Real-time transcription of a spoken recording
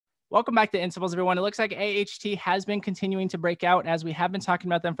Welcome back to Instable's, everyone. It looks like AHT has been continuing to break out as we have been talking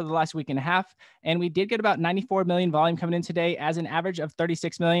about them for the last week and a half. And we did get about 94 million volume coming in today as an average of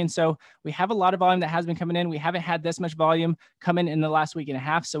 36 million. So we have a lot of volume that has been coming in. We haven't had this much volume come in the last week and a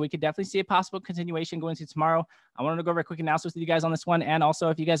half. So we could definitely see a possible continuation going to tomorrow. I wanted to go over a quick analysis with you guys on this one. And also,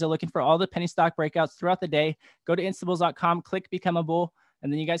 if you guys are looking for all the penny stock breakouts throughout the day, go to instables.com, click Become a Bull,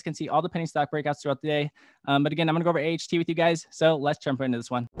 and then you guys can see all the penny stock breakouts throughout the day. But again, I'm going to go over AHT with you guys. So let's jump into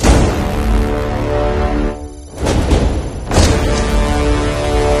this one.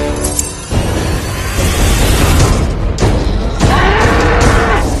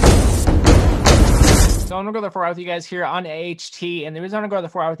 So I'm going to go the 4 hour with you guys here on AHT. And the reason I'm going to go the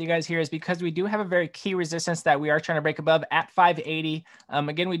 4 hour with you guys here is because we do have a very key resistance that we are trying to break above at 580.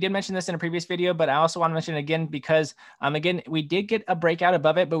 Again, we did mention this in a previous video, but I also want to mention it again because, again, we did get a breakout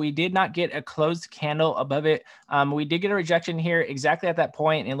above it, but we did not get a closed candle above it. We did get a rejection here exactly at that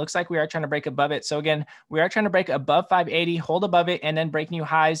point. And it looks like we are trying to break above it. So again, we are trying to break above 580, hold above it, and then break new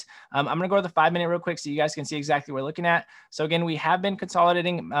highs. I'm going to go to the 5 minute real quick so you guys can see exactly what we're looking at. So again, we have been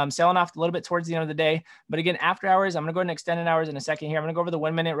consolidating, selling off a little bit towards the end of the day. But again, after hours, I'm going to go into extended hours in a second here. I'm going to go over the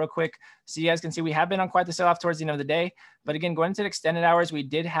 1 minute real quick so you guys can see we have been on quite the sell-off towards the end of the day. But again, going into the extended hours, we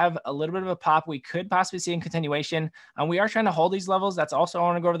did have a little bit of a pop. We could possibly see in continuation. We are trying to hold these levels. That's also, I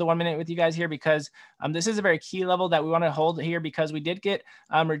want to go over the 1 minute with you guys here because this is a very key level that we want to hold here because we did get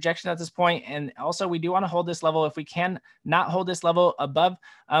rejection at this point. And also we do want to hold this level. If we can not hold this level above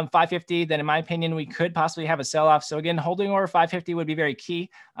 550, then in my opinion, we could possibly have a sell-off. So again, holding over 550 would be very key.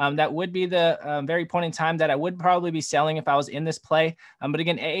 That would be the very point in time that I would probably be selling if I was in this play. But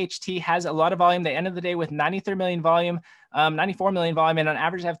again, AHT has a lot of volume. They ended the day with 93 million volume. 94 million volume, and on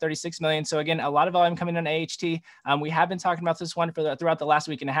average have 36 million. So again, a lot of volume coming on AHT. We have been talking about this one throughout the last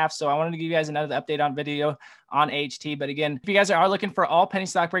week and a half. So I wanted to give you guys another update on video on AHT. But again, if you guys are looking for all penny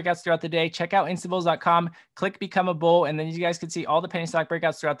stock breakouts throughout the day, check out instables.com, click Become a Bull, and then you guys can see all the penny stock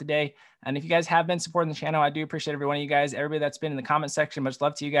breakouts throughout the day. And if you guys have been supporting the channel, I do appreciate every one of you guys, everybody that's been in the comment section. Much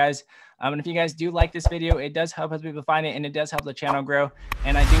love to you guys. And if you guys do like this video, it does help other people find it, and it does help the channel grow.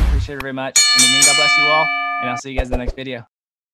 And I do appreciate it very much. And again, God bless you all, and I'll see you guys in the next video.